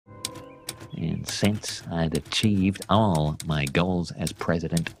And since I'd achieved all my goals as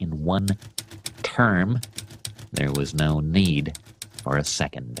president in one term, there was no need for a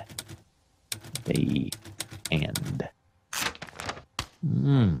second. The end.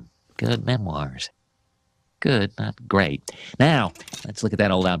 Good memoirs. Good, not great. Now, let's look at that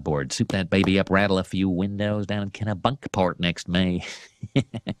old outboard. Soup that baby up, rattle a few windows down in Kennebunkport next May.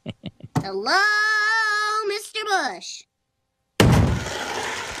 Hello, Mr. Bush.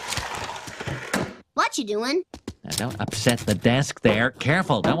 What you doing? Now, don't upset the desk there.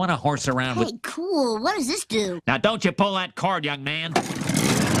 Careful, don't want to horse around with... Hey, cool. What does this do? Now, don't you pull that cord, young man. No,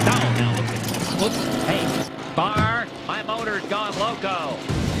 look. Hey, Bart, my motor's gone loco.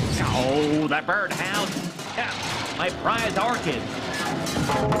 Oh, that birdhouse. Yeah, my prize orchid.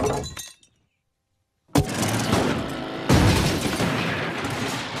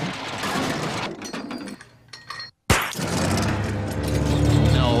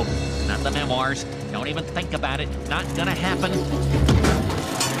 No, not the memoirs. Don't even think about it. Not gonna happen.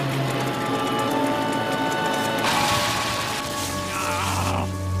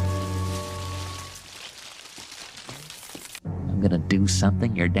 I'm gonna do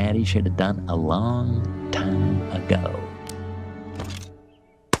something your daddy should have done a long time ago.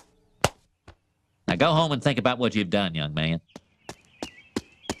 Now go home and think about what you've done, young man.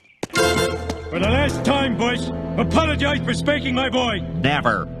 For the last time, Bush, apologize for spanking my boy.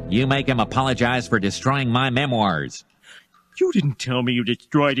 Never. You make him apologize for destroying my memoirs. You didn't tell me you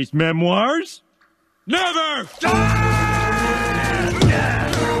destroyed his memoirs. Never!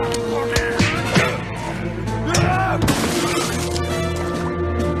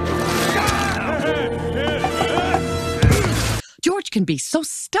 George can be so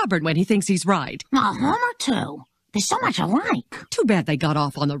stubborn when he thinks he's right. Well, Homer, too. They're so much alike. Too bad they got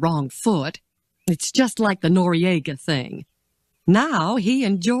off on the wrong foot. It's just like the Noriega thing. Now he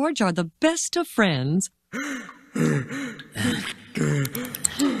and George are the best of friends.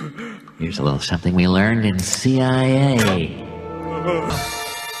 Here's a little something we learned in CIA.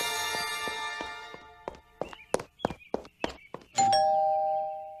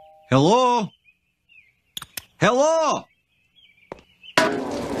 Hello? Hello?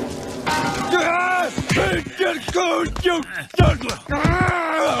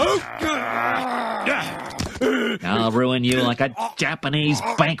 I'll ruin you like a Japanese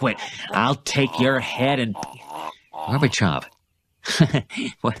banquet. I'll take your head and... Gorbachev,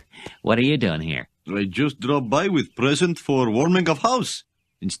 what are you doing here? I just dropped by with present for warming of house.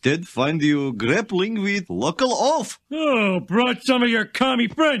 Instead, find you grappling with local oaf. Oh, brought some of your commie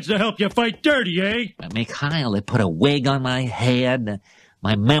friends to help you fight dirty, eh? Mikhail, they put a wig on my head.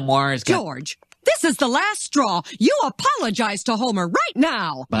 My memoirs got... George, this is the last straw. You apologize to Homer right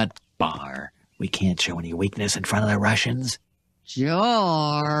now. But, Bar, we can't show any weakness in front of the Russians.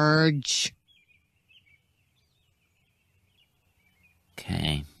 George.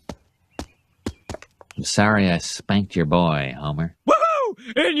 Okay. I'm sorry I spanked your boy, Homer.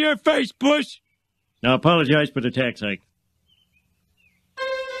 Woohoo! In your face, Bush! Now apologize for the tax hike.